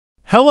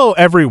Hello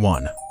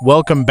everyone,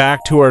 welcome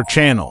back to our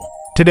channel.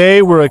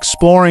 Today we're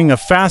exploring a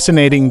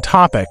fascinating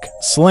topic,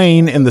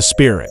 slain in the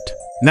spirit.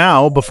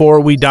 Now, before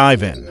we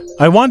dive in,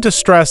 I want to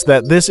stress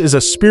that this is a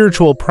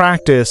spiritual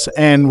practice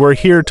and we're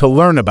here to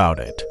learn about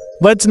it.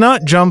 Let's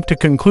not jump to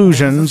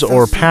conclusions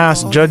or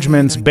pass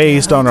judgments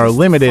based on our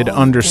limited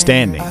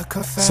understanding.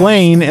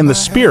 Slain in the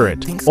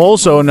Spirit,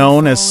 also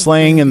known as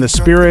slaying in the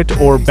Spirit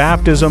or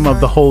baptism of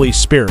the Holy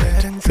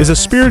Spirit, is a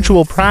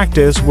spiritual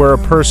practice where a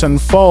person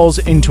falls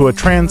into a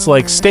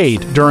trance-like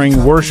state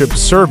during worship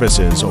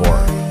services or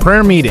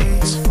prayer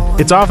meetings.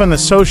 It's often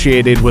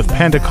associated with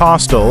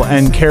Pentecostal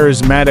and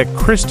charismatic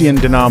Christian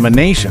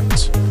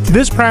denominations.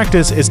 This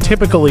practice is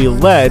typically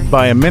led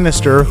by a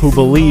minister who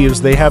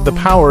believes they have the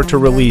power to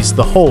release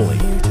the Holy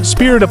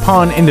Spirit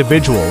upon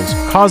individuals,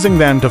 causing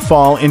them to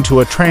fall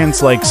into a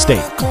trance-like state.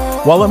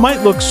 While it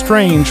might look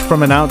strange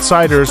from an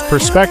outsider's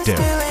perspective,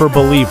 for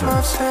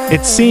believers,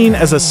 it's seen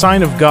as a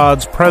sign of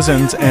God's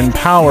presence and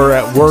power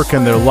at work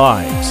in their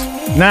lives.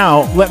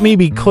 Now, let me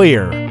be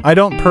clear, I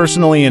don't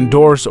personally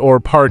endorse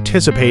or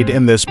participate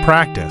in this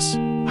practice.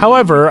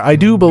 However, I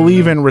do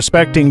believe in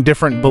respecting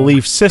different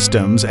belief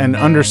systems and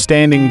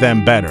understanding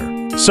them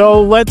better.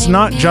 So let's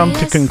not jump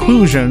to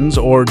conclusions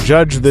or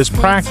judge this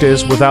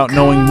practice without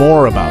knowing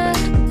more about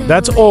it.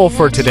 That's all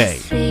for today.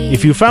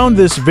 If you found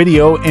this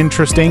video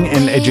interesting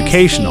and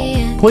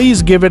educational,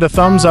 please give it a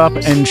thumbs up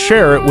and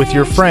share it with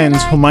your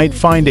friends who might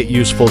find it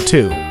useful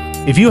too.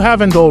 If you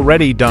haven't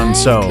already done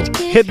so,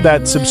 hit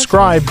that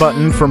subscribe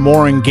button for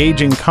more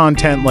engaging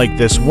content like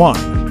this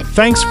one.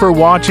 Thanks for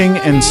watching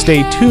and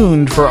stay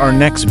tuned for our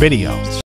next video.